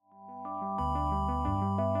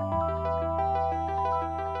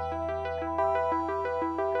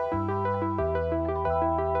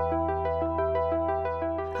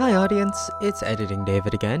Hi audience, it's Editing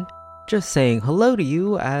David again. Just saying hello to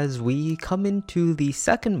you as we come into the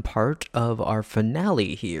second part of our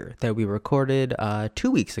finale here that we recorded 2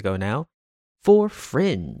 weeks ago now for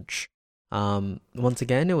Fringe. Once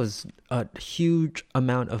again, it was a huge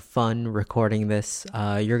amount of fun recording this.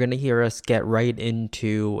 You're going to hear us get right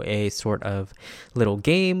into a sort of little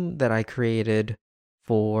game that I created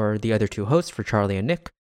for the other two hosts, for Charlie and Nick,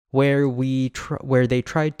 where they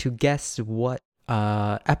tried to guess what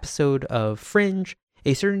episode of Fringe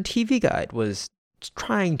a certain TV guide was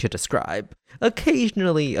trying to describe,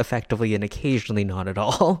 occasionally effectively and occasionally not at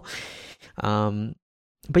all. But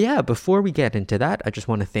yeah, before we get into that, I just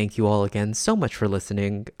want to thank you all again so much for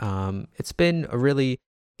listening. It's been a really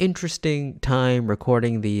interesting time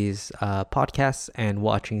recording these podcasts and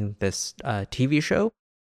watching this TV show.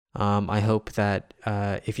 I hope that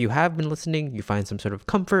if you have been listening, you find some sort of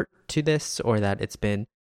comfort to this, or that it's been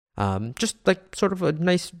just like sort of a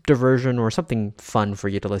nice diversion or something fun for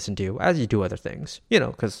you to listen to as you do other things,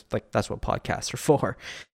 because like that's what podcasts are for.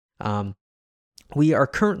 We are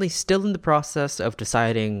currently still in the process of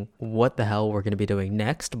deciding what the hell we're going to be doing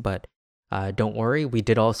next, but don't worry, we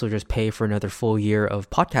did also just pay for another full year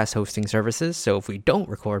of podcast hosting services, so if we don't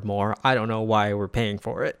record more, I don't know why we're paying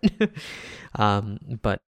for it.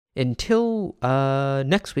 But until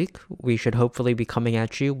next week, we should hopefully be coming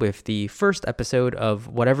at you with the first episode of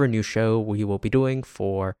whatever new show we will be doing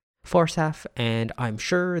for Farsaf, and I'm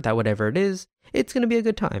sure that whatever it is, it's going to be a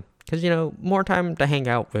good time. Because, more time to hang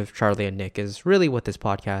out with Charlie and Nick is really what this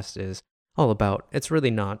podcast is all about. It's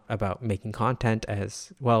really not about making content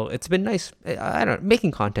as, well, it's been nice.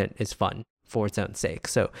 Making content is fun for its own sake.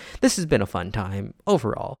 So this has been a fun time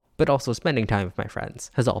overall, but also spending time with my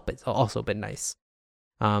friends has also been nice.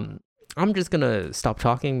 I'm just going to stop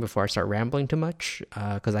talking before I start rambling too much,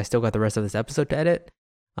 because I still got the rest of this episode to edit.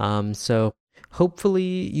 So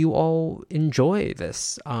hopefully you all enjoy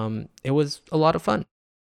this. It was a lot of fun.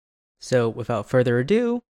 So without further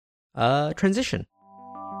ado, transition.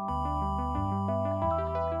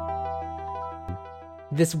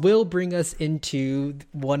 This will bring us into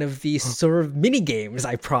one of these sort of mini games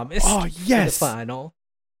I promised. Oh, yes. For the final.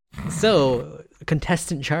 So,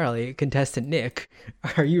 contestant Charlie, contestant Nick,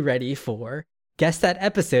 are you ready for Guess That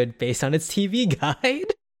Episode based on its TV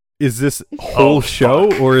guide? Is this whole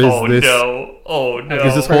show, or is this... Oh, no.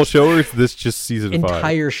 Is this whole show, or is this just season 5?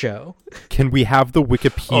 Entire show. Can we have the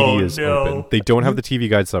Wikipedias open? They don't have the TV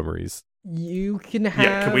guide summaries. You can have...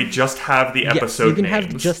 Yeah, can we just have the episode names? You can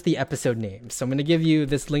names? have just the episode names. So I'm going to give you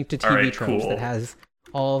this link to TV Tropes that has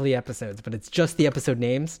all the episodes, but it's just the episode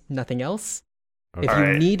names, nothing else. Okay. If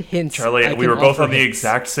you need hints, Charlie, we were both on the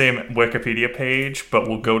exact same Wikipedia page, but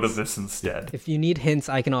we'll go to this instead. If you need hints,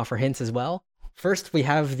 I can offer hints as well. First, we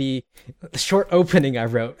have the short opening I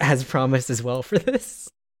wrote, as promised as well for this.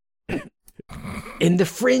 In the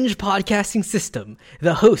Fringe podcasting system,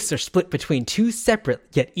 the hosts are split between two separate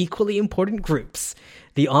yet equally important groups.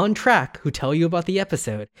 The on-track, who tell you about the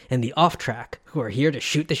episode, and the off-track, who are here to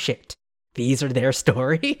shoot the shit. These are their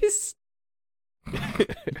stories.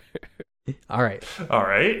 All right.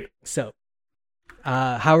 So,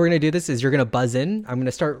 how we're going to do this is you're going to buzz in. I'm going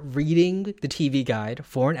to start reading the TV guide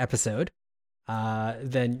for an episode.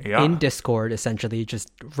 Then in Discord, essentially,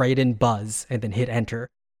 just write in buzz and then hit enter.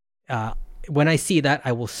 When I see that,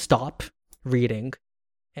 I will stop reading.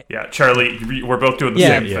 Yeah, Charlie, we're both doing the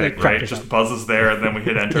same thing, right? Just buzzes there and then we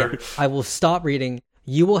hit enter. Yeah, I will stop reading.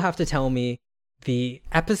 You will have to tell me the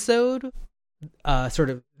episode, sort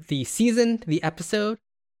of the season, the episode,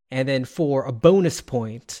 and then for a bonus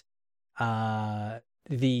point,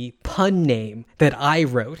 the pun name that I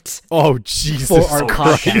wrote. Oh, Jesus for our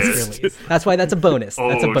Christ. podcast release. That's why that's a bonus.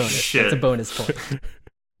 That's a bonus. Shit. That's a bonus point.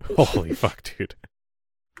 Holy fuck, dude.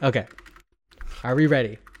 Okay. Are we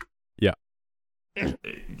ready? Yeah.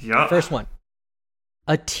 Yeah. First one.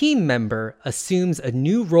 A team member assumes a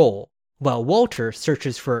new role while Walter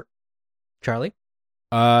searches for... Charlie?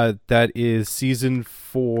 That is season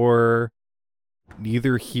 4,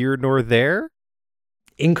 Neither Here Nor There?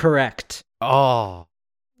 Incorrect. Oh.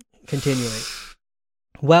 Continuing.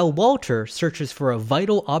 While Walter searches for a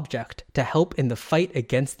vital object to help in the fight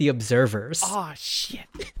against the observers. Oh,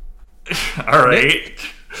 shit. All right.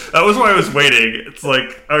 That was why I was waiting. It's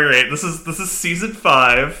like, all right, this is season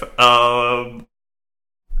 5.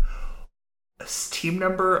 Team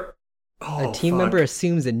member... a team member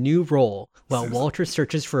assumes a new role while Walter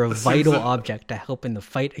searches for a vital object to help in the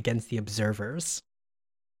fight against the observers.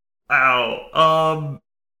 Ow.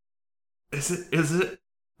 Is it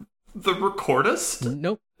the Recordist?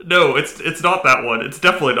 Nope. No, it's not that one. It's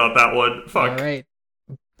definitely not that one. Fuck. All right.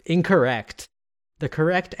 Incorrect. The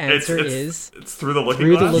correct answer is it's Through the Looking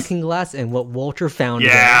Through Glass. the Looking Glass and what Walter found.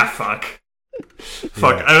 Yeah, there. fuck.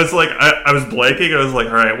 Fuck. I was like, I was blanking. I was like,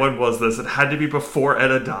 all right, when was this? It had to be before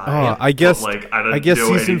Edda died. I guess. But, like, I I guess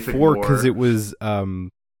know season 4 because more. it was.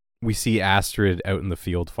 We see Astrid out in the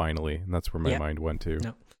field finally, and that's where my mind went to.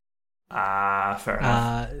 No. Fair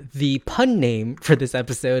enough. The pun name for this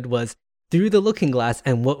episode was Through the Looking Glass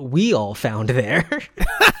and what we all found there.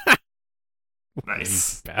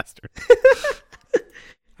 Nice. You bastard.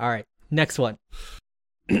 All right, next one.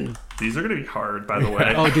 These are gonna be hard, by the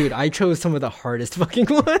way. Oh, dude, I chose some of the hardest fucking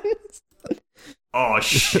ones. Oh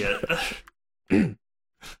shit.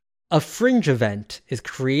 A fringe event is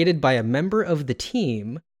created by a member of the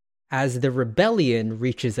team as the rebellion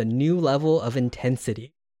reaches a new level of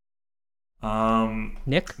intensity.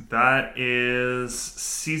 Nick? That is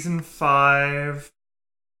season 5,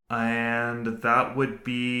 and that would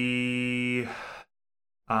be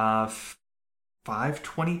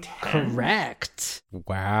 5/20/10. Correct.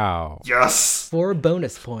 Wow. Yes. For a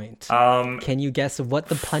bonus point. Can you guess what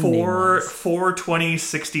the pun name was?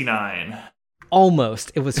 4/20/69.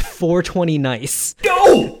 Almost. It was 420 nice.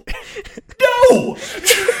 No! No!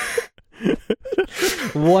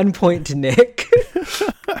 1 point to Nick.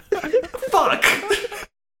 Fuck!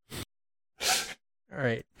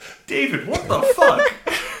 Alright. David, what the fuck?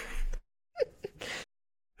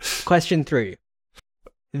 Question 3.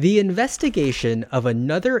 The investigation of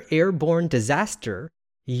another airborne disaster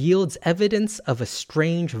yields evidence of a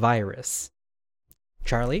strange virus.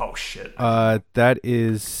 Charlie? Oh shit. That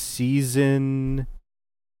is season.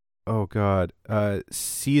 Oh god.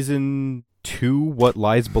 Season 2. What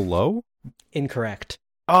Lies Below? Incorrect.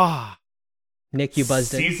 Ah. Nick, you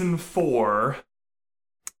buzzed in. Season 4.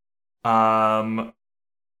 Back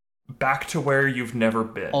to Where You've Never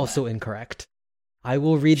Been. Also incorrect. I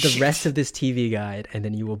will read the Shit. rest of this TV guide, and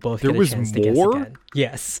then you will both There get a was chance to guess more? again.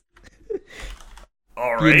 Yes.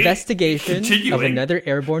 All The right. investigation of Continuing. another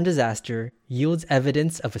airborne disaster yields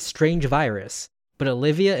evidence of a strange virus, but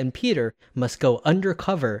Olivia and Peter must go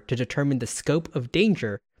undercover to determine the scope of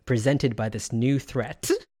danger presented by this new threat.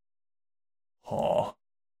 Oh,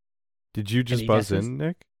 Did you just Any buzz guesses? in,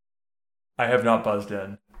 Nick? I have not buzzed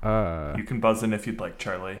in. Uh, You can buzz in if you'd like,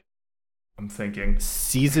 Charlie. I'm thinking.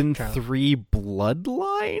 Season Charlie. 3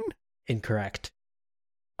 Bloodline? Incorrect.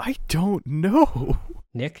 I don't know.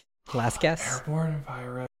 Nick, last guess? Airborne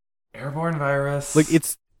virus. Airborne virus. Like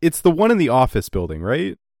it's the one in the office building,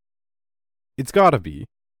 right? It's gotta be.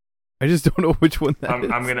 I just don't know which one that is.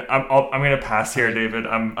 I'm gonna pass here, David.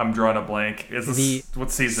 I'm drawing a blank. Is this what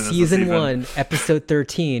season is this Season even? 1, episode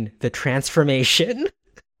 13, The Transformation.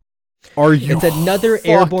 Are you? It's another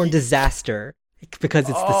fucking- airborne disaster because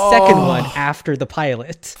it's the second one after the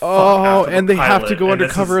pilot. Oh, after the and they have to pilot, go and this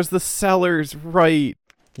undercover is- as the sellers, right?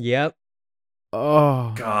 Yep.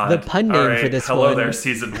 Oh, God. The pun name All right, for this hello one- there,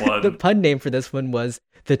 season 1. The pun name for this one was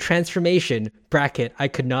The Transformation, bracket, I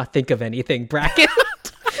could not think of anything, bracket.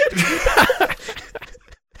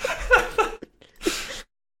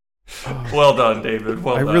 Well done, David.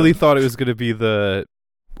 Well I done. really thought it was gonna be the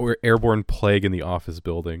airborne plague in the office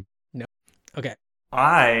building. Okay.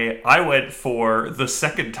 I went for the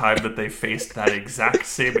second time that they faced that exact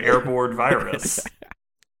same airborne virus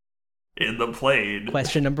in the plane.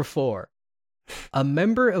 Question number 4. A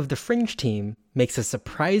member of the Fringe team makes a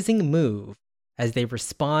surprising move as they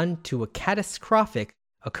respond to a catastrophic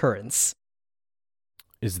occurrence.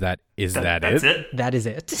 Is that That's it? it. That is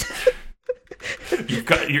it. You're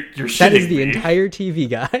shitting That is the me. entire TV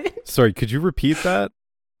guide. Sorry, could you repeat that?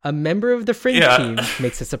 A member of the Fringe Yeah. team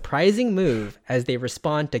makes a surprising move as they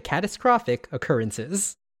respond to catastrophic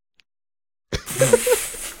occurrences.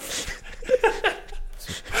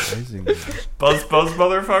 Surprisingly. Buzz,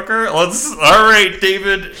 motherfucker. All right,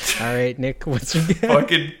 David. All right, Nick, what's your guess?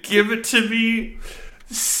 Fucking give it to me.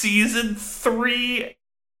 Season 3.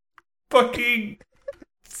 Fucking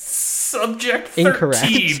subject 13.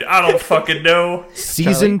 Incorrect. I don't fucking know.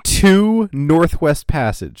 Season 2 Northwest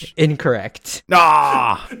Passage. Incorrect.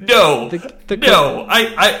 Ah! No. The No.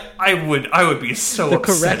 I would be so The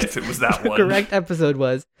upset correct- if it was that The one. correct episode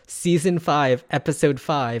was Season 5, Episode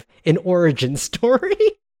 5, An Origin Story.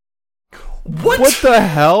 What the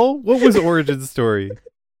hell? What was Origin Story?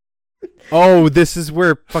 Oh, this is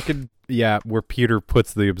where where Peter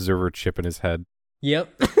puts the observer chip in his head.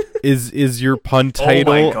 Yep. Is your pun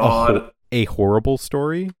title Oh my God. a horrible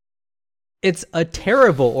story? It's a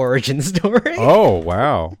terrible origin story. Oh,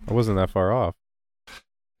 wow. I wasn't that far off.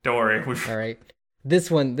 Don't worry. All right. This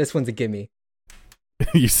one's a gimme.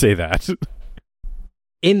 You say that.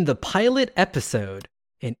 In the pilot episode,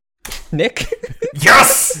 Nick?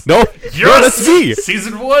 Yes! No, Yes! no, that's me.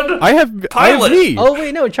 Season 1? I have Pilot. me. Oh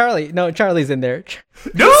wait, no, Charlie. No, Charlie's in there.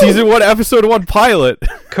 No! Season 1, episode 1 pilot.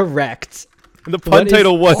 Correct. And the What pun is-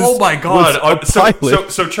 title was. Oh my god. was a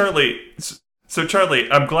pilot. So Charlie,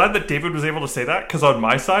 I'm glad that David was able to say that, because on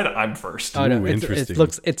my side, I'm first. Oh no, Ooh, it interesting.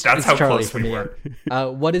 looks it's That's how Charlie close for we me.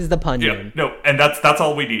 were. What is the pun Yeah, name? no, and that's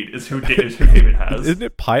all we need, is who David has. Isn't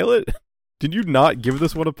it pilot? Did you not give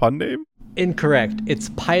this one a pun name? Incorrect. It's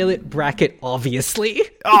pilot bracket obviously.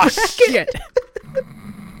 Oh shit!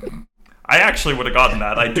 I actually would have gotten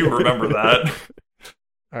that. I do remember that.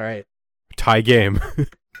 All right. Tie game.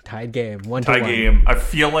 Tied game. 1-1. Tie game. I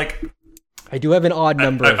feel like I do have an odd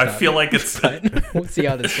number of I them, feel like it's but we'll see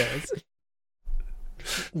how this goes.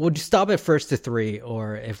 We'll just stop at first to 3,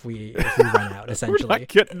 or if we run out, We're essentially. not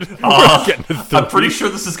getting. We're not getting a I'm pretty three. sure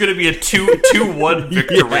this is going to be a 2-1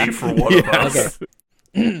 victory for one of us.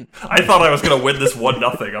 Okay. I thought I was going to win this 1-0.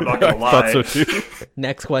 I'm not going I to lie. thought so too.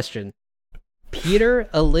 Next question. Peter,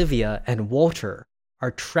 Olivia, and Walter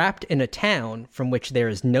are trapped in a town from which there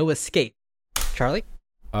is no escape. Charlie?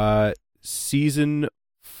 Season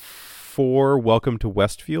 4. Welcome to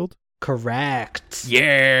Westfield. Correct.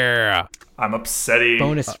 Yeah. I'm upsetting.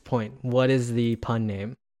 Bonus point. What is the pun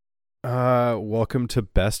name? Welcome to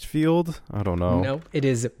Bestfield. I don't know. Nope. It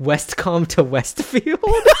is Westcom to Westfield.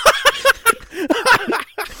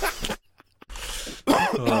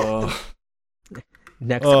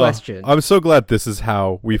 Next question. I'm so glad this is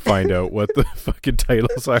how we find out what the fucking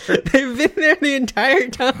titles are. They've been there the entire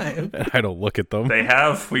time. And I don't look at them. They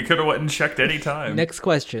have. We could have went and checked any time. Next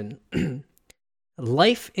question.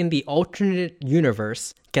 Life in the alternate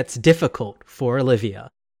universe gets difficult for Olivia.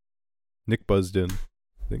 Nick buzzed in.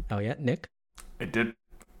 Oh yeah, Nick? I did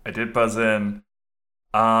buzz in.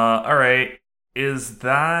 All right. Is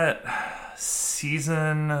that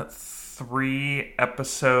season 3,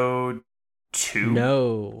 episode 2?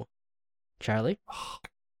 No. Charlie?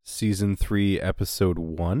 Season 3, episode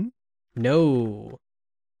 1. No.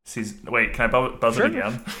 Wait, can I buzz Sure. it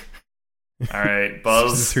again? All right, Season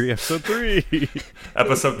buzz. 3, episode 3.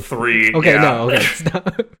 Episode 3. Okay, yeah. no, okay.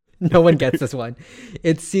 Stop. No one gets this one.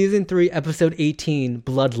 It's season 3, episode 18,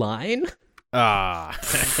 Bloodline. Ah.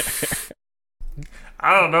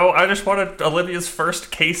 I don't know. I just wanted Olivia's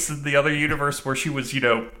first case in the other universe where she was,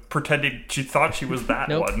 pretending she thought she was that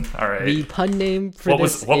Nope. one. All right. The pun name for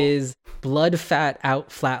this is Blood Fat Out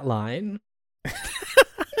Flatline.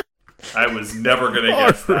 I was never going to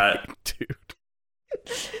guess that.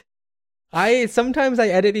 Dude. Sometimes I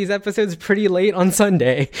edit these episodes pretty late on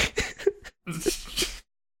Sunday.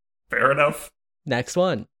 Fair enough. Next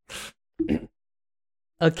one.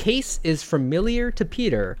 A case is familiar to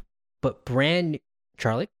Peter, but brand new.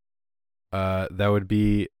 Charlie? That would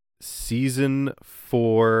be season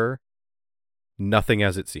 4, Nothing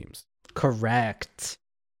as It Seems. Correct.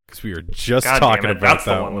 Because we were just God talking damn it, about that's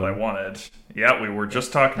that the one that I wanted. Yeah, we were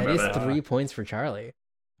just talking That is about it. 3 points for Charlie.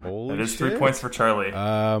 Holy That is 3 shit. points for Charlie.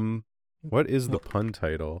 What is the pun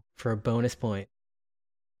title? For a bonus point.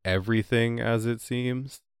 Everything as It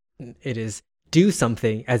Seems? It is Do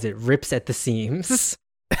Something as it rips at the seams.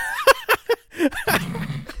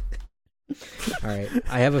 All right.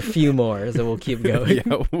 I have a few more, so we'll keep going.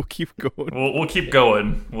 Yeah, we'll keep going. We'll keep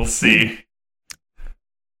going. We'll see.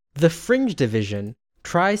 The Fringe Division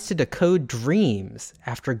tries to decode dreams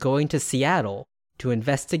after going to Seattle to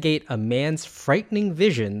investigate a man's frightening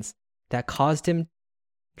visions that caused him...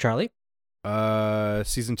 Charlie?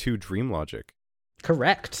 Season 2, Dream Logic.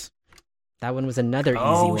 Correct. That one was another easy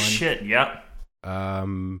Oh, one. shit, yep.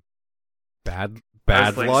 Bad I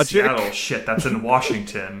was like, Logic? Seattle, shit, that's in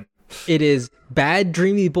Washington. It is Bad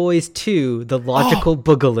Dreamy Boys 2, The Logical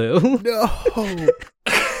Boogaloo. No!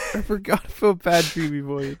 I forgot about Bad Dreamy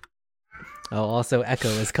Boy. Oh, also Echo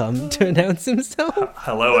has come to announce himself.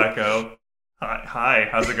 Hello, Echo. Hi,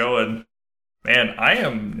 how's it going? Man, I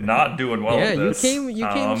am not doing well Yeah, with this. you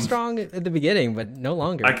came strong at the beginning, but no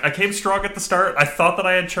longer. I came strong at the start. I thought that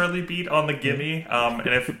I had Charlie beat on the gimme, and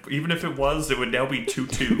even if it was, it would now be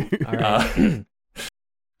 2-2. All right.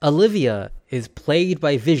 Olivia is plagued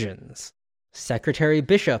by visions. Secretary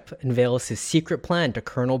Bishop unveils his secret plan to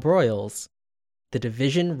Colonel Broyles. The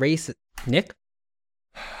division races... Nick?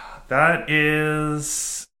 That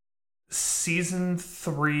is season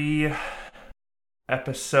 3,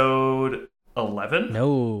 episode 11?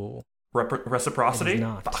 No. Reciprocity? It is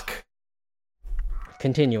not. Fuck.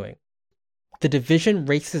 Continuing. The division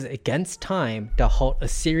races against time to halt a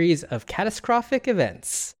series of catastrophic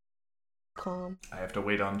events. Calm. I have to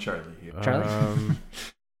wait on Charlie here. Charlie?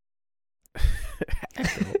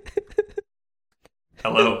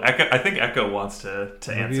 Hello, Echo. I think Echo wants to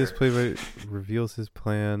Maybe answer. reveals his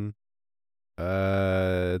plan.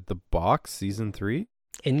 The Box season 3.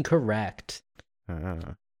 Incorrect.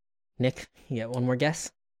 Nick, you got one more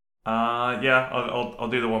guess? Yeah, I'll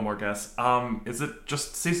do the one more guess. Is it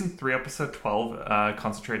just season 3, episode 12?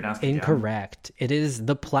 Concentrate and ask again? Incorrect. It is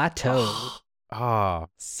The Plateau.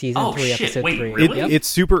 Season 3, shit, episode wait, 3. really? Yep. It's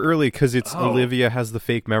super early because it's Olivia has the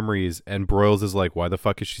fake memories, and Broyles is like, "Why the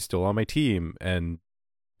fuck is she still on my team?" And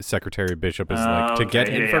Secretary Bishop is like, "To get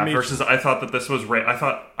information." Yeah. Versus, I thought that this was right. I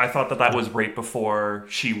thought that was right before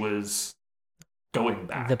she was going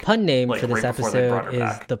back. The pun name for this right before they brought episode her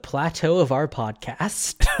is back. The Plateau of Our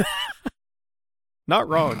Podcast. Not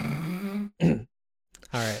wrong. All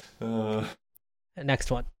right. Next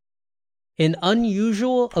one. An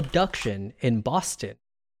unusual abduction in Boston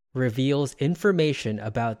reveals information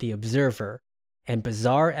about the Observer and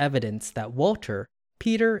bizarre evidence that Walter,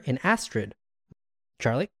 Peter, and Astrid.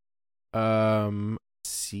 Charlie?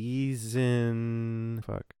 Season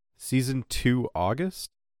 2, August?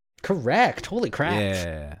 Correct. Holy crap.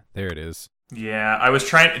 Yeah, there it is. Yeah, I was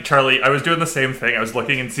Charlie. I was doing the same thing. I was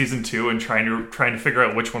looking in season 2 and trying to figure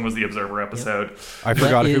out which one was the Observer episode. I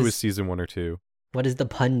forgot if it was season 1 or 2. What is the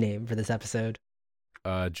pun name for this episode?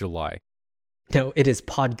 July. No, it is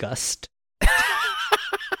Podgust.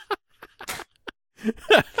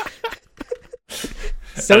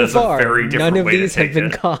 So far, very different none of way to these have take been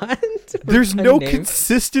it. caught. There's no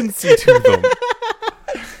consistency to them.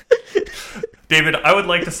 David, I would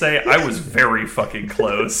like to say I was very fucking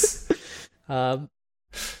close.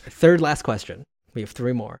 Third last question. We have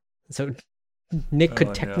 3 more. So Nick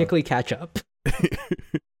could technically catch up.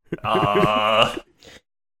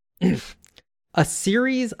 A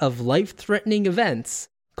series of life-threatening events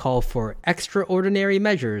call for extraordinary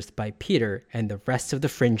measures by Peter and the rest of the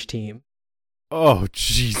Fringe team. Oh,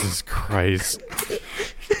 Jesus Christ.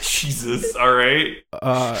 Jesus, all right.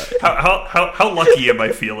 How lucky am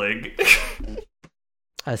I feeling?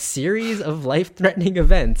 A series of life-threatening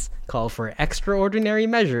events call for extraordinary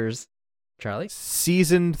measures. Charlie?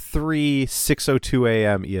 Season 3, 6:02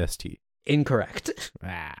 a.m. EST. Incorrect.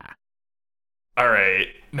 All right.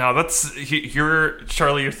 Now you're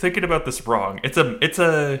Charlie. You're thinking about this wrong. It's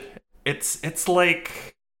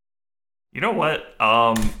like, you know what?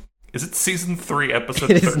 Is it season 3,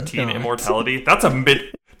 episode 13, Immortality? That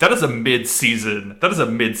is a mid-season.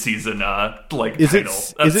 Like title. Is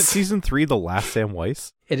it season 3, The Last Sam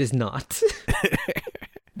Weiss? It is not.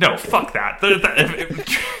 No, fuck that.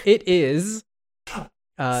 It is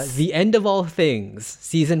The End of All Things,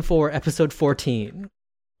 season 4, episode 14.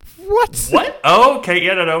 What? Oh, okay,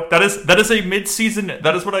 yeah, no. That is a mid-season.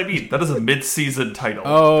 That is what I mean. That is a mid-season title.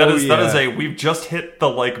 Oh, that is a. We've just hit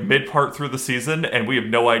the mid part through the season, and we have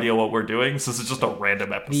no idea what we're doing. So this is just a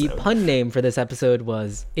random episode. The pun name for this episode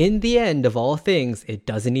was "In the End of All Things, It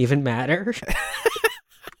Doesn't Even Matter."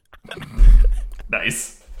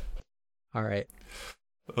 Nice. All right.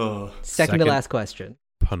 Second to last question.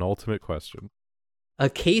 Penultimate question. A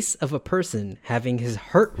case of a person having his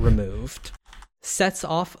heart removed sets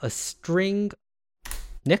off a string.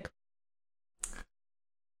 Nick?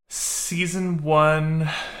 Season 1,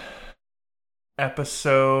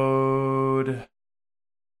 episode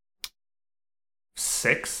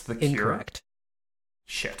 6, The Cure. Incorrect.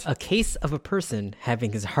 Shit. A case of a person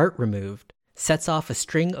having his heart removed sets off a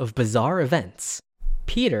string of bizarre events.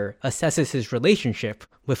 Peter assesses his relationship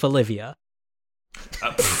with Olivia.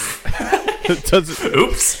 Oops.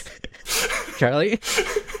 Charlie?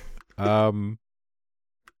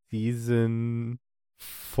 Season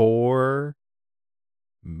 4,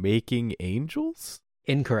 Making Angels?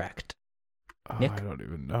 Incorrect. Nick? I don't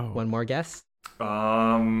even know. One more guess?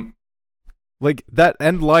 Like, that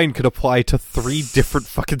end line could apply to 3 different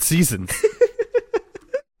fucking seasons.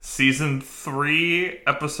 Season 3,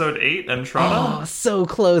 episode 8, Entrada. Oh, so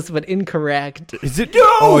close, but incorrect. Is it? No!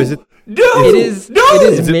 Oh, is it? No! It is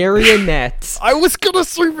Marionette. I was gonna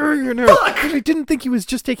say Marionette, but I didn't think he was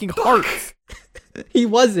just taking hearts. He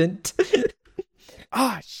wasn't.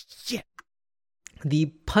 Shit. The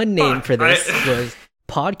pun name for this was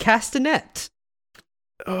Podcastanet.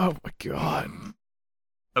 Oh my god.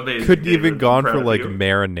 Amazing. Couldn't even David. gone Proud for of like you.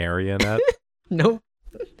 Marinarianet. Nope.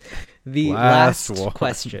 The Last last one.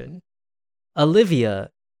 question. Olivia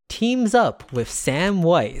teams up with Sam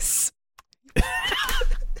Weiss.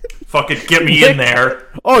 Fucking get me in there.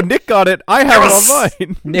 Oh, Nick got it. I have Yes! it on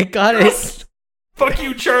mine. Nick got it. Fuck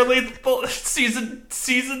you, Charlie. Season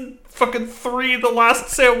fucking 3, The Last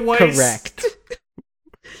Sam Weiss. Correct.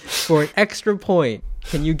 For an extra point,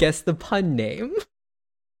 can you guess the pun name?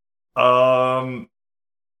 The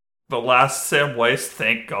Last Sam Weiss,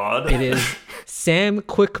 thank God. It is Sam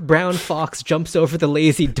Quick Brown Fox jumps over the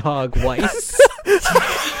lazy dog Weiss.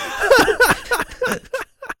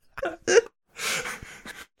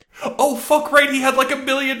 fuck right, he had like a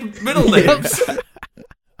million middle names.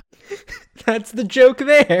 That's the joke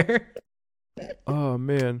there. Oh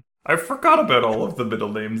man. I forgot about all of the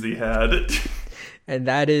middle names he had. And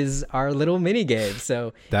that is our little mini game.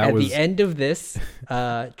 So the end of this,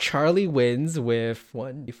 Charlie wins with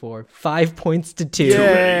 5 points to 2.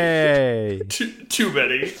 Yay! Too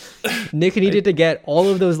many. Nick needed to get all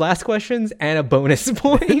of those last questions and a bonus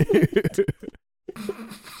point.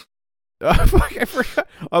 I forgot.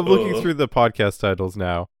 I'm looking through the podcast titles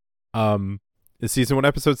now. It's season 1,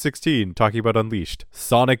 episode 16, talking about Unleashed.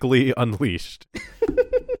 Sonically Unleashed.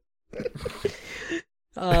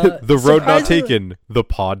 The road not taken, the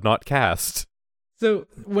pod not cast. So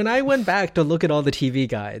when I went back to look at all the TV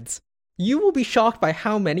guides, you will be shocked by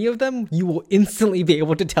how many of them you will instantly be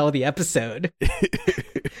able to tell the episode.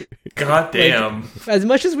 God damn. Like, as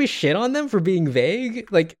much as we shit on them for being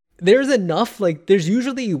vague, like, there's enough, like, there's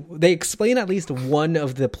usually, they explain at least one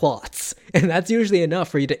of the plots, and that's usually enough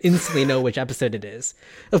for you to instantly know which episode it is.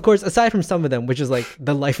 Of course, aside from some of them, which is like,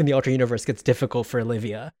 the life in the Ultra Universe gets difficult for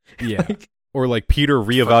Olivia. Yeah. Or like, Peter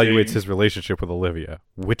reevaluates his relationship with Olivia.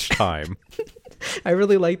 Which time? I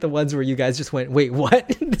really like the ones where you guys just went, wait,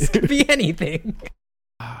 what? This could be anything.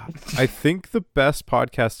 I think the best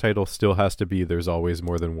podcast title still has to be There's Always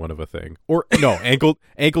More Than One of a Thing. Or, no,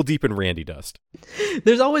 Ankle Deep in Randy Dust.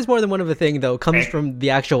 There's Always More Than One of a Thing, though, comes from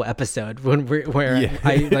the actual episode where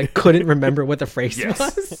I like couldn't remember what the phrase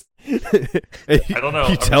was. I don't know.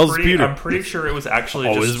 He tells Peter. I'm pretty sure it was actually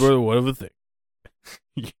Always More Than One of a Thing.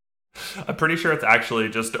 I'm pretty sure it's actually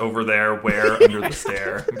just over there where Under the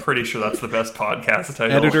Stair. I'm pretty sure that's the best podcast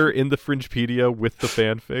title. Editor in the Fringepedia with the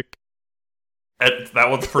fanfic. That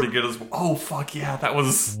one's pretty good as well. Oh, fuck yeah, that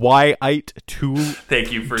was... Why-ite two...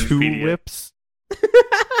 Thank you, Fringepedia. Tulips.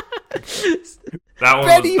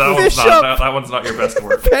 That one's not your best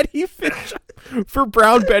work. Betty Bishop. For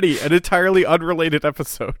Brown Betty, an entirely unrelated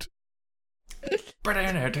episode. There,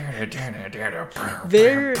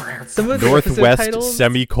 some of the Northwest titles...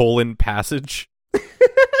 semicolon passage.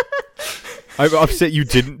 I'm upset you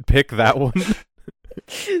didn't pick that one.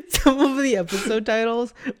 Some of the episode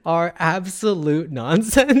titles are absolute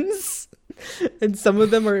nonsense, and some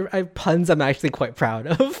of them are puns I'm actually quite proud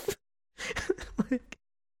of.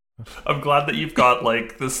 I'm glad that you've got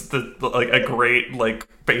like a great like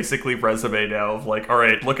basically resume now of like, all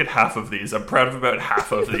right, look at half of these. I'm proud of about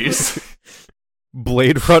half of these.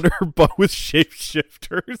 Blade Runner, but with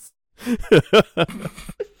shapeshifters.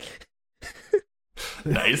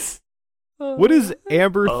 Nice. What is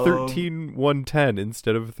Amber 13-110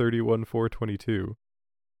 instead of 31-422?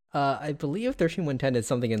 I believe 13-110 is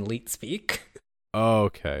something in Leet speak. Oh,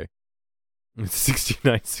 okay. It's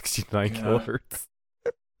 69 kilohertz.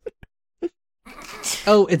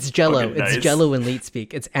 Oh, it's Jello. Okay, nice. It's Jello in Leet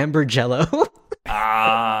speak. It's Amber Jello.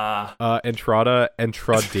 Entrada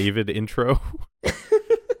David intro.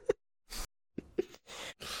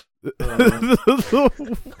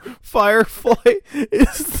 The Firefly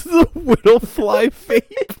is the Whittlefly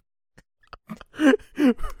vape.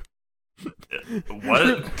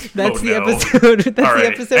 What? That's the episode. That's the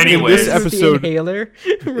episode. Anyways.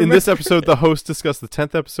 In this episode, the host discussed the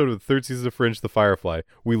 10th episode of the 3rd season of Fringe, The Firefly.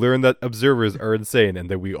 We learned that observers are insane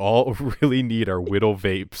and that we all really need our Whittle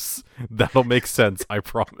vapes. That'll make sense, I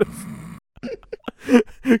promise.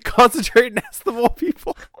 Concentrate and ask the more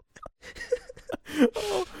people.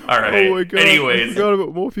 All right. Oh my god. Anyways, I forgot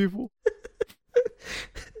about more people.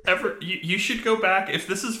 You should go back if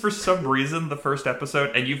this is for some reason the first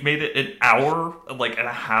episode and you've made it an hour like and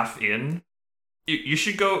a half in. You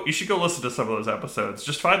should go listen to some of those episodes.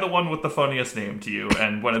 Just find the one with the funniest name to you,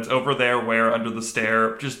 and when it's over there where Under the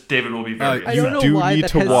Stair, just David will be very. I don't know why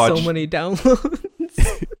that has so many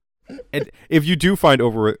downloads. And if you do find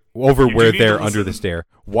over where there Under the Stair,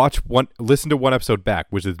 listen to one episode back,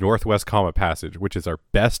 which is Northwest Comet Passage, which is our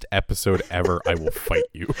best episode ever. I will fight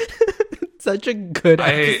you. Such a good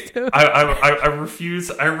episode. I refuse.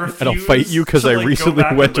 And I'll fight you because I recently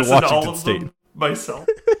went to Washington State myself.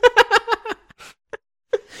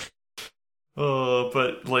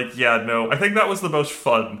 But like, yeah, no. I think that was the most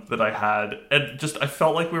fun that I had, and just I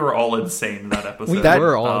felt like we were all insane in that episode. We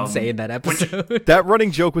were all insane that episode. That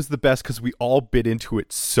running joke was the best because we all bit into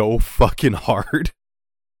it so fucking hard.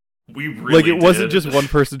 We really it wasn't just one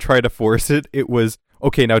person trying to force it. It was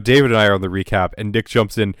okay. Now David and I are on the recap, and Nick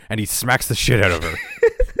jumps in and he smacks the shit out of her.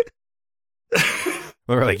 And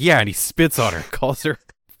we're like, yeah, and he spits on her, calls her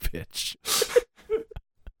bitch.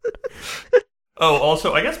 Oh,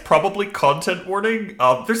 also, I guess probably content warning.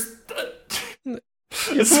 There's.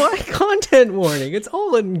 Why content warning? It's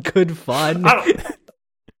all in good fun.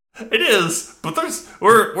 It is, but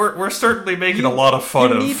we're certainly making a lot of fun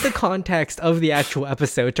You of. need the context of the actual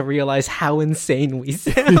episode to realize how insane we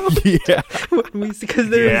sound. Yeah. Because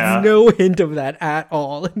there's no hint of that at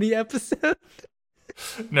all in the episode.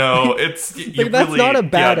 No, it's you Like, that's really, not a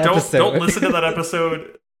bad episode. Don't listen to that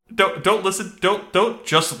episode. Don't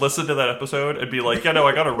just listen to that episode and be like, yeah, no,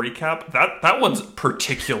 I got a recap. That one's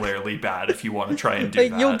particularly bad if you want to try and do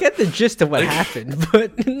Like, that. you'll get the gist of what happened,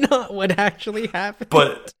 but not what actually happened.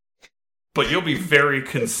 But you'll be very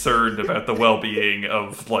concerned about the well-being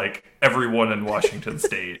of like everyone in Washington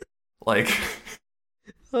State. Like,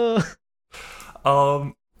 Uh,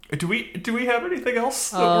 do we have anything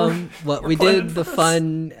else? What we're we planning did for the this?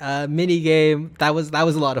 fun mini game. That was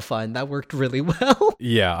a lot of fun. That worked really well.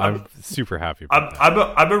 Yeah, I'm super happy about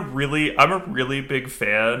that. I'm a really big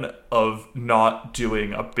fan of not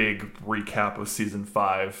doing a big recap of season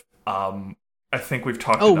 5. I think we've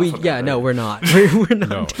talked. enough about it. we're not. We're not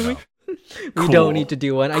No, doing. no. We Cool. don't need to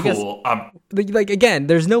do one. I guess Cool. like again,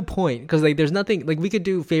 there's no point because like there's nothing like we could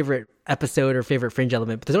do favorite episode or favorite fringe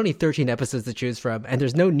element, but there's only 13 episodes to choose from, and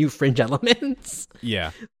there's no new fringe elements.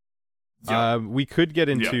 Yeah. Yeah. We could get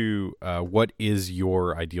into what is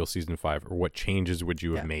your ideal season 5, or what changes would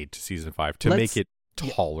you have made to season 5 to make it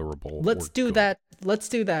tolerable? Let's or do good? that. Let's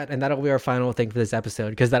do that, and that'll be our final thing for this episode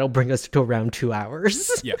because that'll bring us to around 2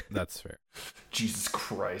 hours. Yeah, that's fair. Jesus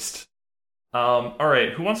Christ. All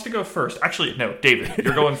right, who wants to go first? Actually, no, David,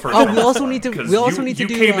 you're going first. Oh, on we this also one, need to. 'cause We also you- need to you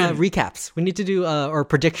do came in- recaps. We need to do our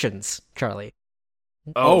predictions, Charlie.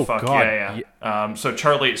 Oh, Oh, fuck God. yeah. So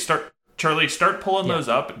Charlie, start pulling those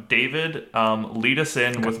up. David, lead us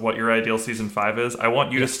in with what your ideal season 5 is. I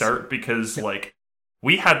want you to start because like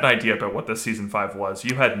we had an idea about what this season 5 was.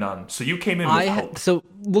 You had none, so you came in with hope. So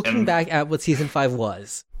looking And- back at what season 5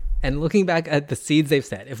 was, and looking back at the seeds they've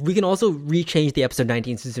set, if we can also rechange the episode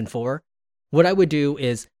 19 season 4, what I would do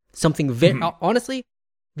is something very honestly,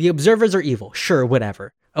 the observers are evil. Sure,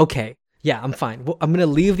 whatever. Okay, yeah, I'm fine. Well, I'm gonna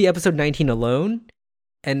leave the episode 19 alone,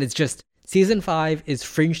 and it's just season 5 is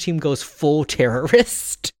Fringe Team goes full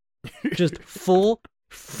terrorist, just full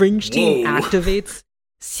Fringe Team Whoa. activates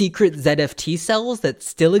secret ZFT cells that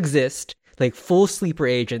still exist, like full sleeper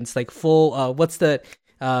agents, like full what's the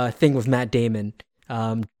thing with Matt Damon?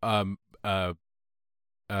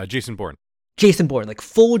 Jason Bourne. Jason Bourne, like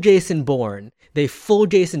full Jason Bourne. They full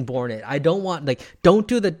Jason Bourne it. I don't want don't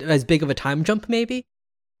do as big of a time jump maybe.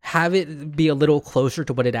 Have it be a little closer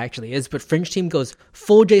to what it actually is, but Fringe Team goes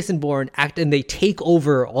full Jason Bourne and they take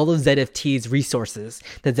over all of ZFT's resources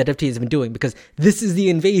that ZFT has been doing because this is the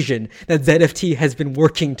invasion that ZFT has been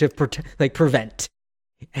working to prevent.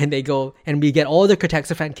 And they go and we get all the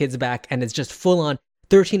Cortexiphan kids back, and it's just full on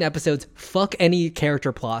 13 episodes. Fuck any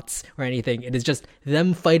character plots or anything. It is just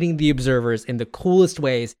them fighting the observers in the coolest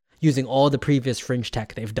ways using all the previous Fringe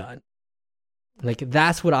tech they've done. Like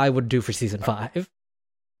that's what I would do for season 5.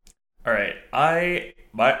 All right,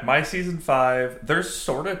 my season 5. There's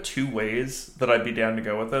sort of 2 ways that I'd be down to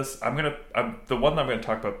go with this. The one that I'm gonna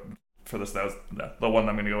talk about for this. That was the one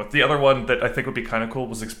I'm gonna go with. The other one that I think would be kind of cool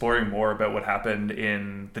was exploring more about what happened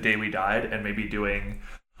in The Day We Died, and maybe doing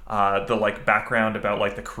the like background about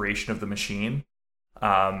like the creation of the machine,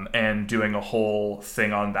 and doing a whole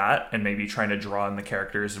thing on that, and maybe trying to draw in the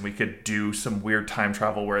characters, and we could do some weird time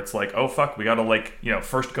travel where it's like, oh fuck, we gotta like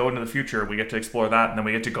first go into the future, we get to explore that, and then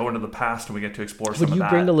we get to go into the past and we get to explore some Would of you that.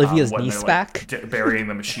 bring Olivia's when niece they're, back? burying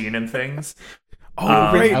the machine and things.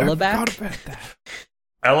 Oh, Bring right. Ella I back? forgot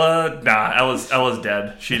about that. Ella's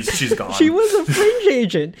dead. She's gone. She was a Fringe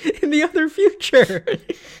agent in the other future.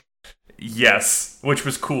 Yes, which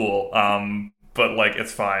was cool. But like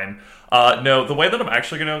it's fine. No, the way that I'm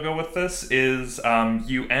actually gonna go with this is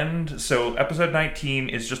you end. So episode 19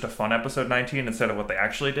 is just a fun episode 19 instead of what they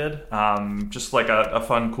actually did. Just like a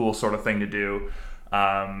fun, cool sort of thing to do.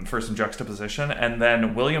 For some juxtaposition, and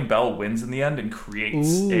then William Bell wins in the end and creates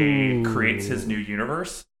his new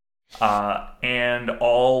universe. And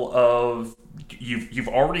all of you've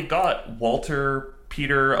already got Walter,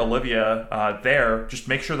 Peter, Olivia there. Just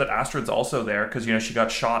make sure that Astrid's also there because she got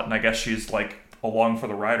shot, and I guess she's like along for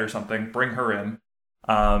the ride or something. Bring her in,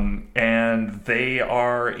 and they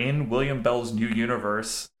are in William Bell's new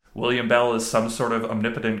universe. William Bell is some sort of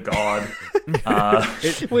omnipotent god.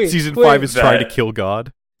 Season 5 is trying to kill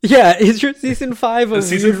God. Yeah, is your season 5 a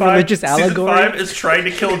Season weird 5, religious allegory? Season 5 is trying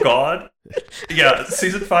to kill God. Yeah,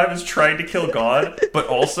 season 5 is trying to kill God, but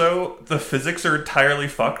also the physics are entirely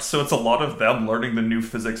fucked, so it's a lot of them learning the new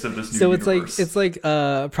physics of this new So universe. it's like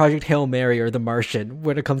Project Hail Mary or The Martian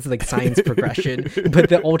when it comes to like science progression, but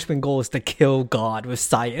the ultimate goal is to kill God with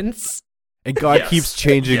science. And God Yes. keeps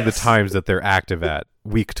changing the Yes. times that they're active at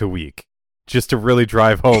week to week. just to really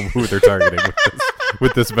drive home who they're targeting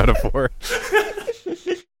with this metaphor.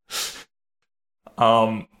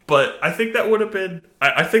 But I think that would have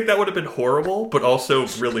been horrible, but also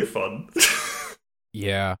really fun.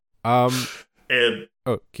 Yeah. And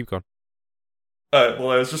keep going.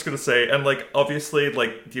 well, I was just gonna say, and like obviously,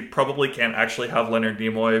 like you probably can't actually have Leonard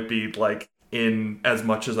Nimoy be like in as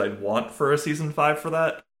much as I'd want for a season 5 for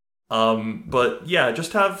that. But yeah,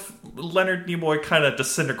 just have Leonard Nimoy kind of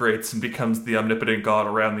disintegrates and becomes the omnipotent god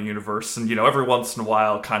around the universe, and every once in a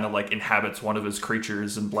while, kind of like inhabits one of his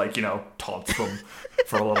creatures and like taunts them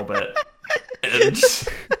for a little bit, and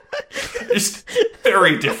just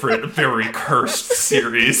very different, very cursed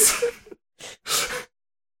series.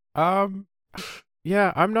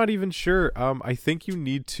 Yeah, I'm not even sure. I think you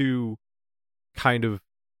need to kind of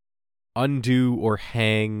undo or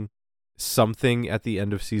hang something at the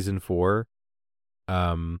end of season 4.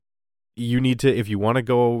 You need to, if you want to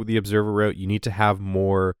go the Observer route, you need to have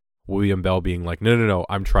more William Bell being like, no,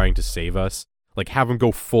 I'm trying to save us. Like, have him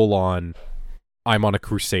go full on, I'm on a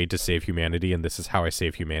crusade to save humanity, and this is how I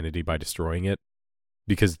save humanity, by destroying it.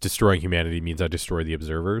 Because destroying humanity means I destroy the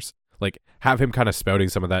Observers. Like, have him kind of spouting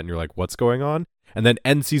some of that, and you're like, what's going on? And then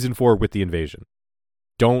end season 4 with the invasion.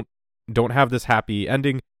 Don't have this happy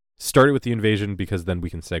ending. Start it with the invasion, because then we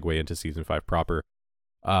can segue into season 5 proper.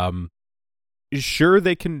 Sure,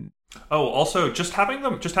 they can. Oh, also, just having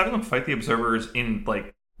them fight the Observers in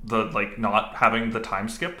like the not having the time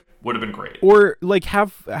skip would have been great. Or like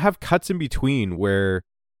have cuts in between where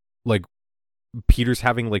like Peter's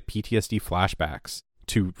having like PTSD flashbacks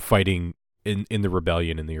to fighting in the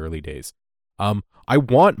rebellion in the early days. I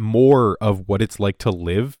want more of what it's like to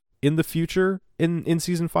live in the future in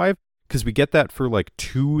season 5, because we get that for like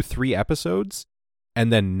 2-3 episodes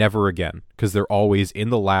and then never again, because they're always in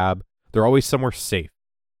the lab, they're always somewhere safe,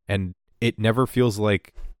 and it never feels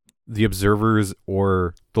like the Observers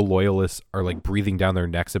or the Loyalists are like breathing down their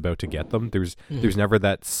necks about to get them. There's never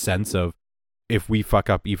that sense of, if we fuck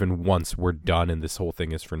up even once, we're done and this whole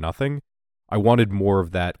thing is for nothing. I wanted more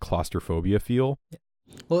of that claustrophobia feel.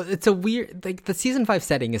 Well, it's a weird, like, the season 5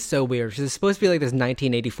 setting is so weird. It's supposed to be like this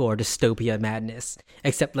 1984 dystopia madness,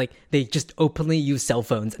 except like they just openly use cell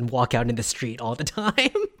phones and walk out in the street all the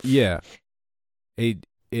time. Yeah.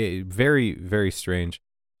 A very, very strange.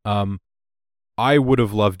 I would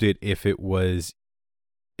have loved it if it was...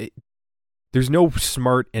 there's no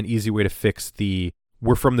smart and easy way to fix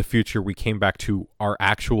we're from the future, we came back to our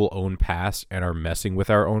actual own past and are messing with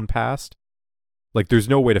our own past. Like, there's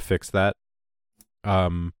no way to fix that.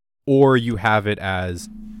 Or you have it as,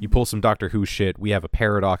 you pull some Doctor Who shit, we have a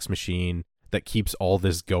paradox machine that keeps all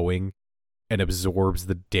this going and absorbs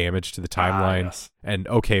the damage to the timeline. Yes. And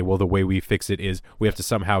okay, well, the way we fix it is we have to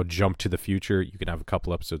somehow jump to the future. You can have a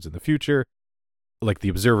couple episodes in the future, like the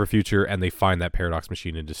Observer future, and they find that paradox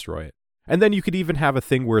machine and destroy it. And then you could even have a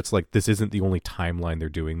thing where it's like, this isn't the only timeline they're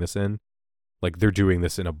doing this in. Like, they're doing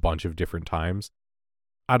this in a bunch of different times.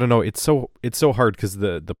 I don't know. It's so hard because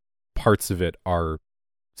the parts of it are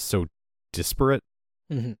so disparate.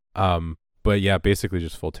 Mm-hmm. But yeah, basically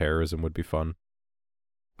just full terrorism would be fun.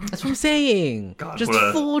 That's what I'm saying. God, just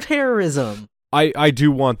full terrorism. I do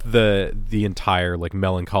want the entire like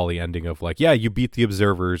melancholy ending of like, yeah, you beat the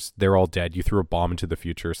Observers, they're all dead, you threw a bomb into the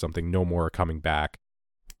future or something, no more are coming back.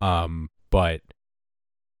 But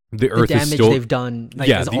the Earth damage is still, they've done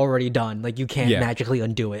is already done. Like, you can't magically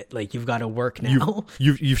undo it. Like, you've got to work now.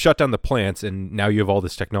 You've shut down the plants, and now you have all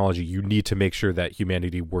this technology. You need to make sure that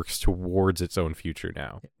humanity works towards its own future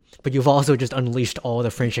now. But you've also just unleashed all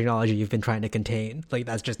the fringe technology you've been trying to contain. Like,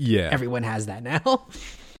 that's just everyone has that now.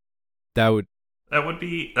 That would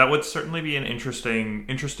certainly be an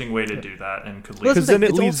interesting way to do that, and could lead, because then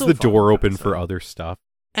it leaves the door open for other stuff.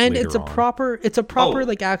 And it's a proper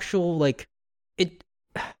like actual like it.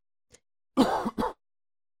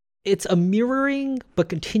 It's a mirroring but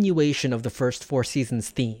continuation of the first 4 seasons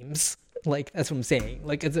themes. Like, that's what I'm saying.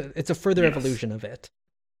 Like, it's a further evolution of it.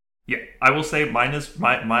 Yeah, I will say mine is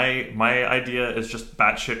my idea is just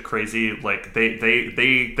batshit crazy. Like,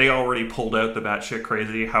 they already pulled out the batshit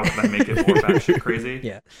crazy. How can I make it more batshit crazy?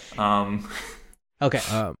 Yeah.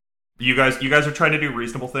 Okay. You guys are trying to do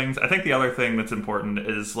reasonable things. I think the other thing that's important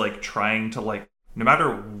is like trying to, like, no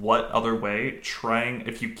matter what other way,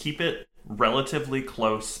 if you keep it relatively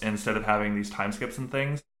close instead of having these time skips and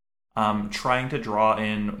things, trying to draw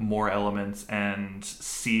in more elements and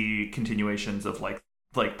see continuations of like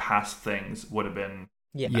past things would have been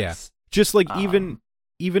nice. Yeah. Just like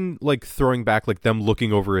even like throwing back like them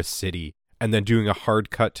looking over a city and then doing a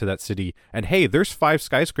hard cut to that city, and hey, there's 5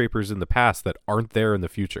 skyscrapers in the past that aren't there in the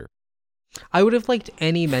future. I would have liked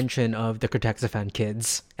any mention of the Cortexiphan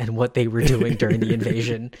kids and what they were doing during the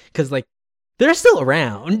invasion, because like they're still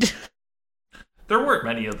around. There weren't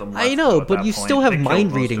many of them left, I know, though, at but that you point. still They have killed mind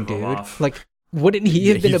most reading, of them dude. off. Like, wouldn't he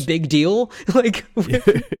have been a he's- big deal? Like,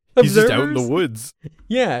 He's just out in the observers? woods.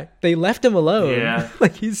 Yeah, they left him alone. Yeah.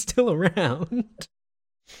 Like he's still around.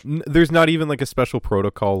 There's not even like a special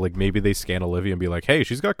protocol. Like maybe they scan Olivia and be like, "Hey,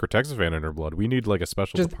 she's got Cortexiphan in her blood. We need like a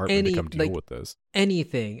special Just department to any, come deal like- with this."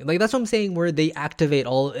 Anything. Like that's what I'm saying, where they activate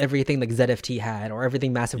everything like ZFT had or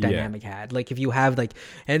everything Massive Yeah. Dynamic had. Like if you have like,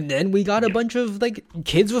 and then we got a bunch of like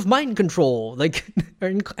kids with mind control, like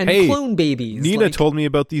and Hey, clone babies. Nina like, told me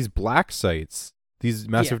about these black sites, these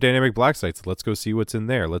massive dynamic black sites. Let's go see what's in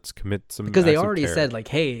there. Let's commit some because they acts of already terror. said like,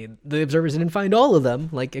 hey, the observers didn't find all of them.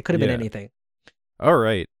 Like it could have been Yeah. anything. All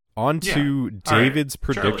right, on Yeah. to All right, David's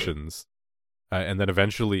Charlie. predictions, and then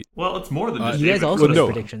eventually. Well, it's more than just You guys David's also well, have no.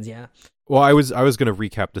 predictions, yeah. Well, I was going to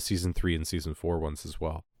recap the season 3 and season 4 ones as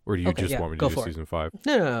well, or do you Okay, just yeah, want me go to do for it. season 5?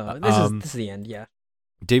 No. This is the end. Yeah.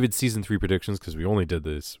 David's season 3 predictions, because we only did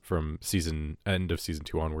this from end of season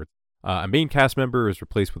 2 onward. A main cast member is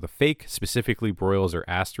replaced with a fake, specifically Broyles or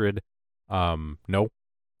Astrid. No.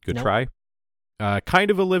 Good No. try.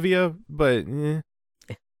 Kind of Olivia, but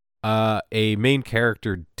a main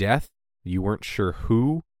character death. You weren't sure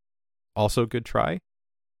who. Also good try.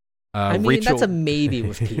 I mean, Rachel, that's a maybe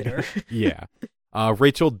with Peter. yeah.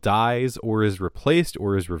 Rachel dies or is replaced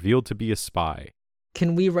or is revealed to be a spy.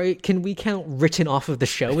 Can we count written off of the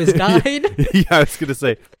show as died? Yeah, I was gonna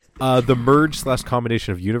say the merge /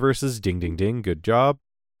 combination of universes. Ding ding ding. Good job.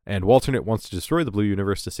 And Walternate wants to destroy the blue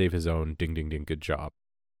universe to save his own. Ding ding ding. Good job.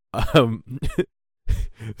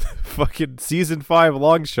 Fucking season 5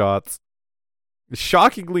 long shots.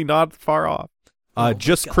 Shockingly not far off. Oh my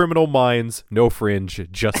Just God. Criminal Minds, no Fringe,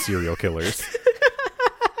 just serial killers.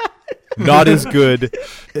 Not as good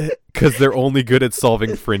because they're only good at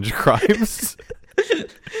solving fringe crimes.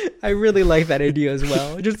 I really like that idea as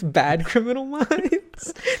well. Just bad Criminal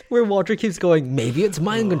Minds, where Walter keeps going. Maybe it's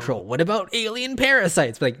mind control. What about alien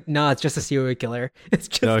parasites? Like, no, it's just a serial killer. It's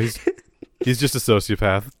just No, he's just a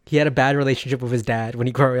sociopath. he had a bad relationship with his dad when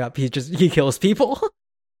he grew up. He kills people.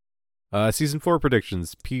 Season 4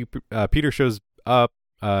 predictions. Peter shows up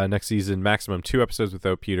next season. Maximum 2 episodes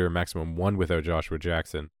without Peter. Maximum 1 without Joshua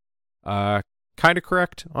Jackson. Kind of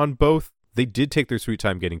correct on both. They did take their sweet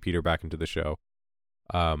time getting Peter back into the show.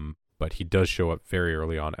 But he does show up very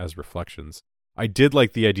early on as Reflections. I did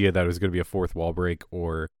like the idea that it was going to be a fourth wall break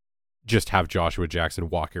or just have Joshua Jackson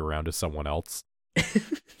walking around as someone else.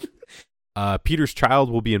 Peter's child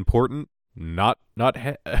will be important. Not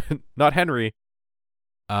Henry.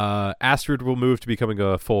 Astrid will move to becoming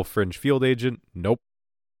a full Fringe field agent. Nope.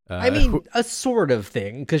 I mean, a sort of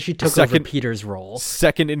thing, because she took over Second- Peter's role.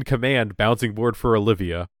 Second in command, bouncing board for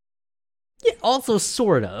Olivia. Yeah, also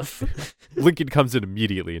sort of. Lincoln comes in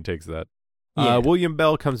immediately and takes that. Yeah. William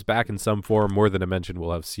Bell comes back in some form. More than a mention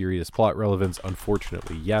will have serious plot relevance.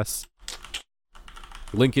 Unfortunately, yes.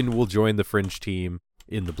 Lincoln will join the Fringe team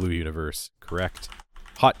in the Blue Universe. Correct.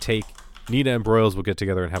 Hot take. Nina and Broyles will get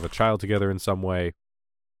together and have a child together in some way.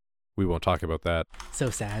 We won't talk about that. So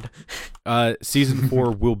sad. Season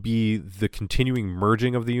 4 will be the continuing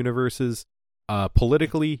merging of the universes.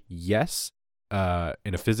 Politically, yes.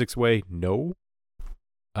 In a physics way, no.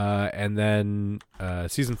 And then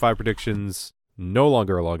season 5 predictions, no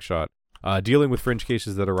longer a long shot. Dealing with fringe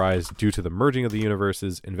cases that arise due to the merging of the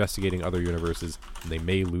universes, investigating other universes, and they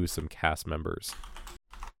may lose some cast members.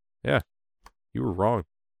 Yeah, you were wrong.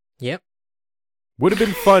 Yep. Would have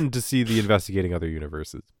been fun to see the investigating other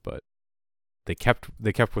universes, but they kept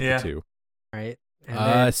with Yeah. the 2. Right. And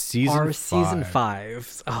then Season our 5. season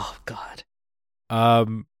 5. Oh God.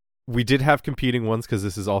 We did have competing ones because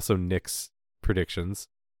this is also Nick's predictions.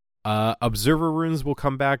 Observer Runes will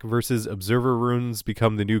come back versus Observer Runes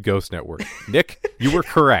become the new Ghost Network. Nick, you were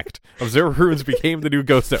correct. Observer Runes became the new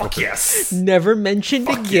Ghost Network. Fuck yes. Never mentioned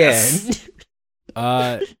Fuck again. yes.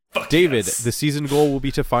 Fuck David, yes. the season goal will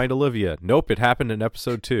be to find Olivia. Nope, it happened in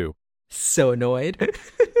episode 2. So annoyed.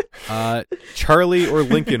 Charlie or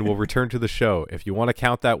Lincoln will return to the show. If you want to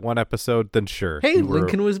count that one episode, then sure. Hey, You were-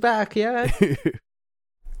 Lincoln was back. Yeah.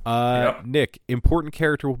 Yep. Nick, important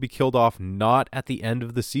character will be killed off not at the end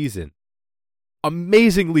of the season.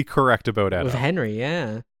 Amazingly correct about With Edda. Henry.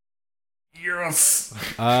 Yeah. Yes.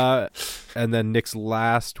 And then Nick's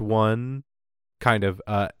last one, kind of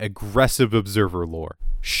aggressive observer lore.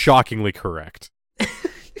 Shockingly correct.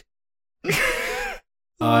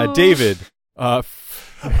 David,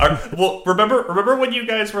 Well, remember when you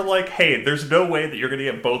guys were like, "Hey, there's no way that you're going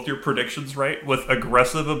to get both your predictions right with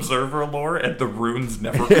aggressive observer lore and the runes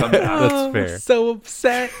never come out." That's fair. So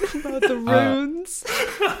upset about the runes.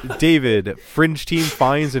 David, Fringe team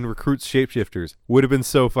finds and recruits shapeshifters. Would have been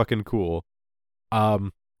so fucking cool.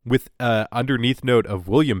 With underneath note of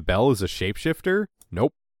William Bell is a shapeshifter.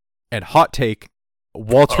 Nope. And hot take,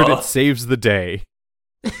 Walter saves the day.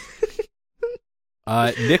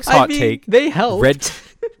 Nick's hot take. They helped.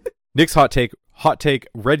 Nick's hot take.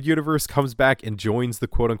 Red Universe comes back and joins the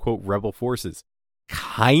quote unquote rebel forces.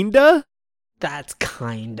 Kinda. That's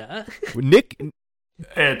kinda. Nick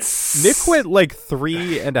It's went like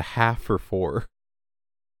 3.5 or 4.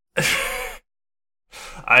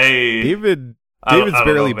 David's I don't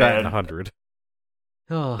barely know, batting man. 100.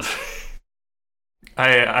 Oh,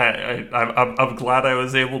 I'm glad I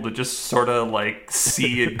was able to just sort of like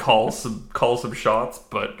see and call some shots,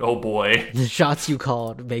 but oh boy. the shots you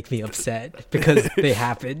called make me upset because they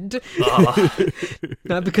happened.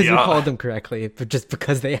 Not because you Yeah. called them correctly, but just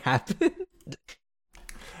because they happened.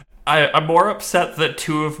 I'm more upset that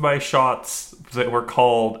 2 of my shots that were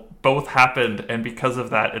called both happened, and because of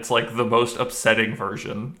that, it's like the most upsetting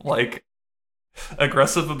version. Like,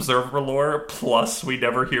 aggressive observer lore plus we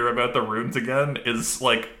never hear about the runes again is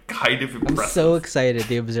like kind of I'm impressive. so excited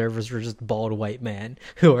the observers were just bald white men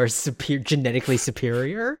who are genetically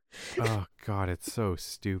superior. Oh god, it's so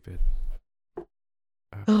stupid.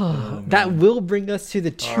 Oh, that will bring us to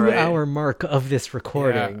the 2-hour right. mark of this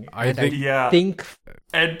recording. Yeah, I and think- Yeah, think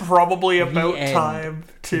and probably about end. time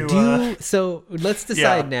to. So let's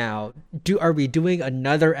decide yeah. now. Are we doing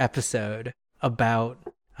another episode about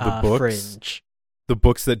The books? Fringe? The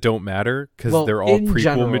books that don't matter because Well, they're all in prequel.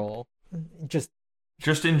 general, just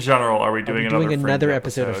Just in general, are we doing another Fringe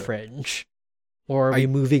episode of Fringe, or are we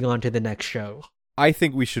moving on to the next show? I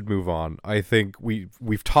think we should move on. I think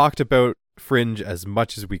we've talked about Fringe as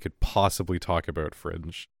much as we could possibly talk about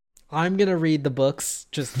Fringe. I'm gonna read the books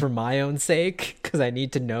just for my own sake because I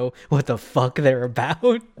need to know what the fuck they're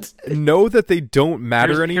about. Know that they don't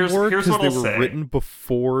matter Here's anymore because what they I'll were say. written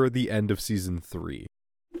before the end of season 3.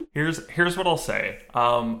 Here's what I'll say.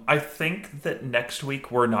 I think that next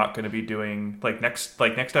week we're not going to be doing next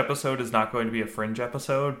episode is not going to be a Fringe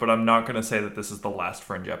episode, but I'm not going to say that this is the last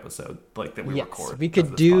Fringe episode that we Yes, record. we of could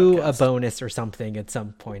this do podcast. a bonus or something at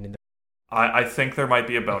some point in the. I think there might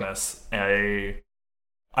be a bonus.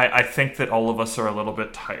 I think that all of us are a little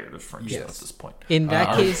bit tired of Fringe at this point. In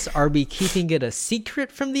that case, are we keeping it a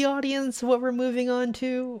secret from the audience what we're moving on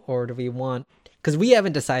to, or do we want? Because we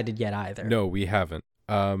haven't decided yet either. No, we haven't.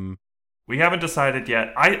 We haven't decided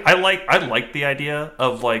yet. I like the idea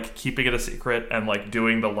of like keeping it a secret and like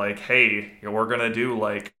doing the like, hey, we're gonna do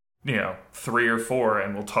like 3 or 4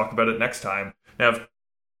 and we'll talk about it next time. Now,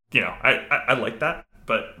 I like that,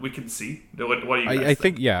 but we can see. What do you guys I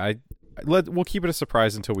think we'll keep it a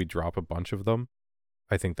surprise until we drop a bunch of them.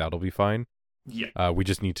 I think that'll be fine. Yeah, We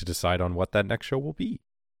just need to decide on what that next show will be.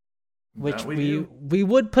 Which that we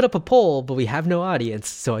would put up a poll, but we have no audience,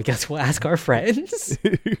 so I guess we'll ask our friends.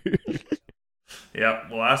 Yeah,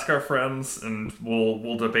 we'll ask our friends and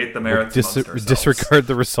we'll debate the merits amongst ourselves. Disregard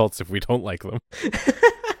the results if we don't like them.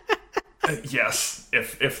 Yes,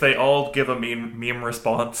 if they all give a meme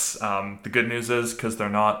response, the good news is because they're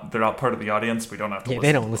not part of the audience, we don't have to. Yeah,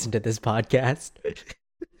 they don't listen to this podcast.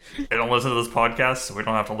 They don't listen to this podcast, so we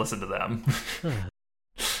don't have to listen to them.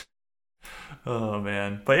 Oh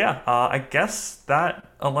man, but yeah, I guess that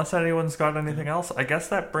unless anyone's got anything else, I guess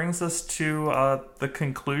that brings us to the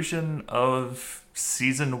conclusion of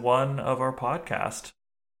season 1 of our podcast.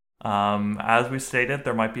 As we stated,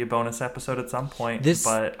 there might be a bonus episode at some point,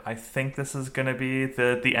 but I think this is going to be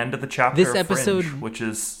the end of the chapter. This episode, Fringe, which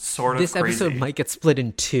is sort of this crazy. episode might get split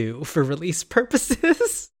in 2 for release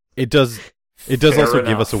purposes. It does Fair also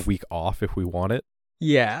give us a enough. week off if we want it.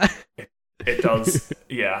 Yeah. It does,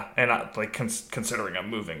 yeah, and considering I'm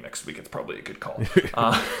moving next week, it's probably a good call.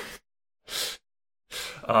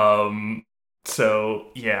 So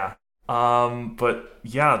yeah, but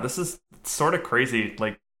yeah, this is sort of crazy.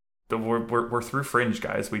 Like, we're through Fringe,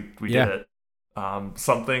 guys. We did it.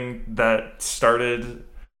 Something that started,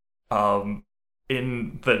 in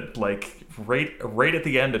the right at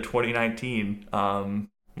the end of 2019.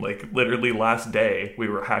 Literally last day, we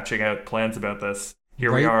were hatching out plans about this.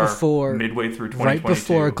 Here we are, midway through 2022. Right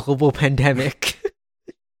before a global pandemic.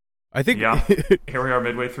 I think Yeah, here we are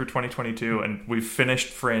midway through 2022, and we've finished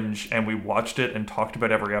Fringe, and we watched it and talked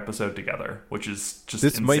about every episode together, which is just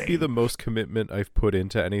this insane. might be the most commitment I've put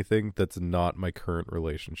into anything that's not my current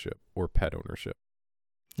relationship or pet ownership.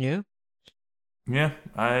 Yeah. Yeah,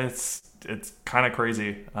 it's kind of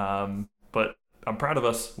crazy. But I'm proud of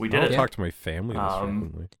us. We did I'll it. talk to my family this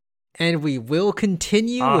frequently. And we will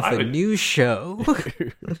continue with a new show.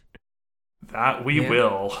 That we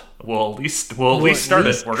will. We'll at least start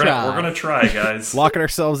it. We're gonna try, guys. Locking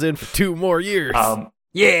ourselves in for 2 more years.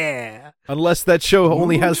 Yeah. Unless that show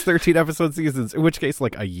only has 13 episode seasons, in which case,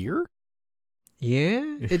 like, a year? Yeah.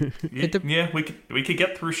 Yeah, we could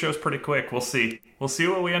get through shows pretty quick. We'll see. We'll see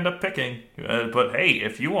what we end up picking. But hey,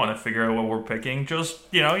 if you want to figure out what we're picking, just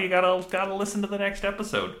you gotta listen to the next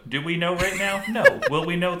episode. Do we know right now? No. Will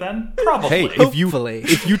we know then? Probably. Hey, Hopefully.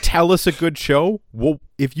 if you tell us a good show,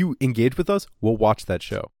 if you engage with us, we'll watch that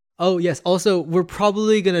show. Oh yes. Also, we're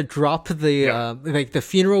probably gonna drop the the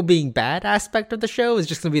funeral being bad aspect of the show is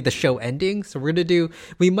just gonna be the show ending. So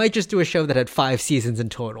we might just do a show that had 5 seasons in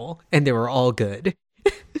total, and they were all good.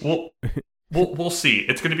 We'll see.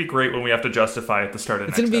 It's gonna be great when we have to justify at the start of.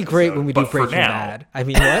 It's gonna be great when we do Breaking Bad. I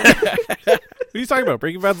mean, what? What are you talking about?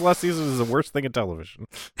 Breaking Bad's last season is the worst thing in television.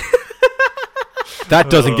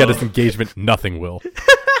 That doesn't get us engagement. Nothing will.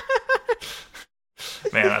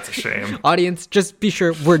 Man, that's a shame. Audience, just be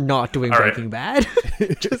sure we're not doing Breaking Bad.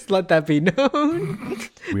 Just let that be known.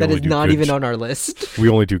 That is not even on our list. We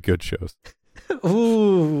only do good shows.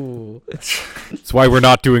 Ooh. That's why we're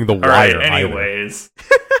not doing The Wire. Right, anyways.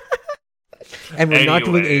 And we're not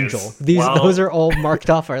doing Angel. Those are all marked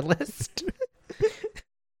off our list.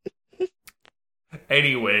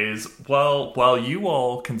 Anyways, while you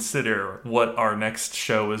all consider what our next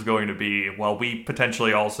show is going to be, while we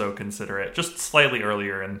potentially also consider it just slightly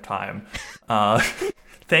earlier in time,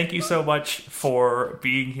 thank you so much for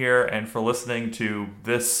being here and for listening to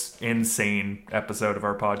this insane episode of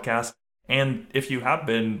our podcast. And if you have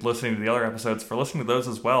been listening to the other episodes, for listening to those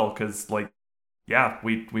as well, because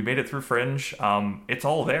we made it through Fringe. It's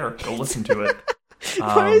all there. Go listen to it.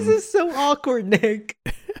 Why is this so awkward, Nick?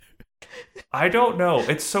 I don't know.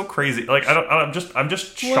 It's so crazy. Like I'm just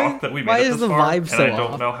shocked that we made it this far. Why is the vibe so and I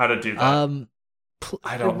don't know how to do that.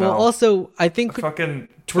 I don't know. Well, also, I think fucking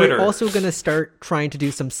Twitter. We're also gonna start trying to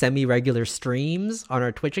do some semi-regular streams on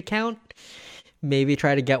our Twitch account. Maybe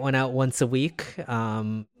try to get one out once a week.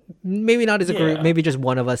 Maybe not as a group. Maybe just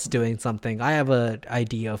one of us doing something. I have an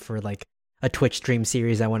idea for like a Twitch stream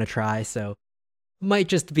series I want to try. So might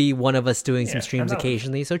just be one of us doing some streams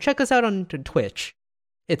occasionally. So check us out on Twitch.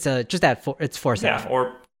 It's it's Force F.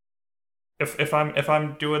 Or if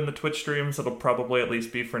I'm doing the Twitch streams, it'll probably at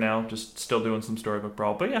least be for now, just still doing some Storybook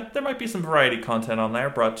Brawl. But yeah, there might be some variety content on there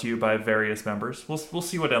brought to you by various members. We'll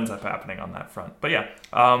see what ends up happening on that front. But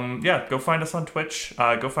go find us on Twitch.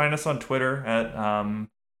 Go find us on Twitter at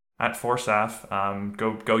ForceAF.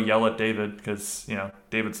 Go yell at David because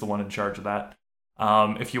David's the one in charge of that.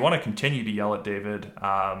 If you want to continue to yell at David,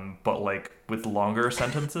 but like with longer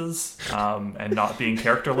sentences and not being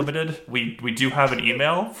character limited, we do have an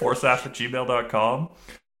email, forceaf@gmail.com.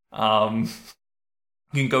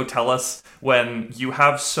 You can go tell us when you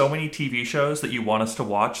have so many TV shows that you want us to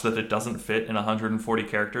watch that it doesn't fit in 140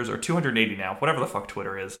 characters or 280 now, whatever the fuck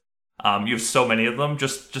Twitter is. You have so many of them,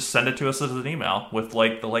 just send it to us as an email with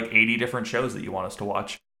like the 80 different shows that you want us to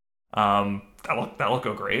watch. That'll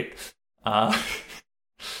go great.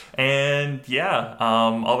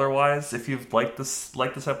 Otherwise, if you've liked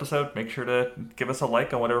this episode, make sure to give us a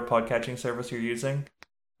like on whatever podcatching service you're using.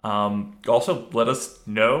 Also let us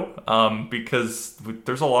know, because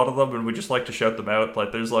there's a lot of them and we just like to shout them out.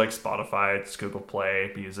 Like there's like Spotify, it's Google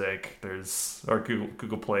Play Music, or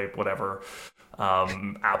Google Play, whatever.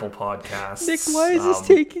 Apple Podcasts. Nick, why is this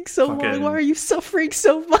taking so long? Why are you suffering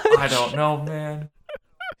so much? I don't know,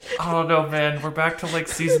 man. We're back to like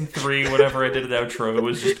season 3. Whenever I did an outro, it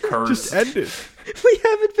was just cursed. Just end it. We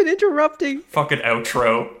haven't been interrupting. Fucking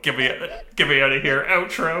outro. Get me out of here.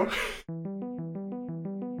 Outro.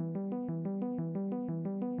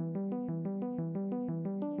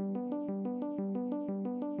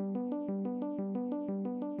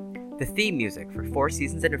 The theme music for 4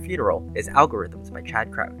 Seasons and a Funeral is Algorithms by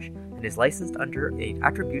Chad Crouch and is licensed under a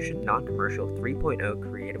Attribution Non-Commercial 3.0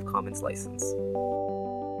 Creative Commons license.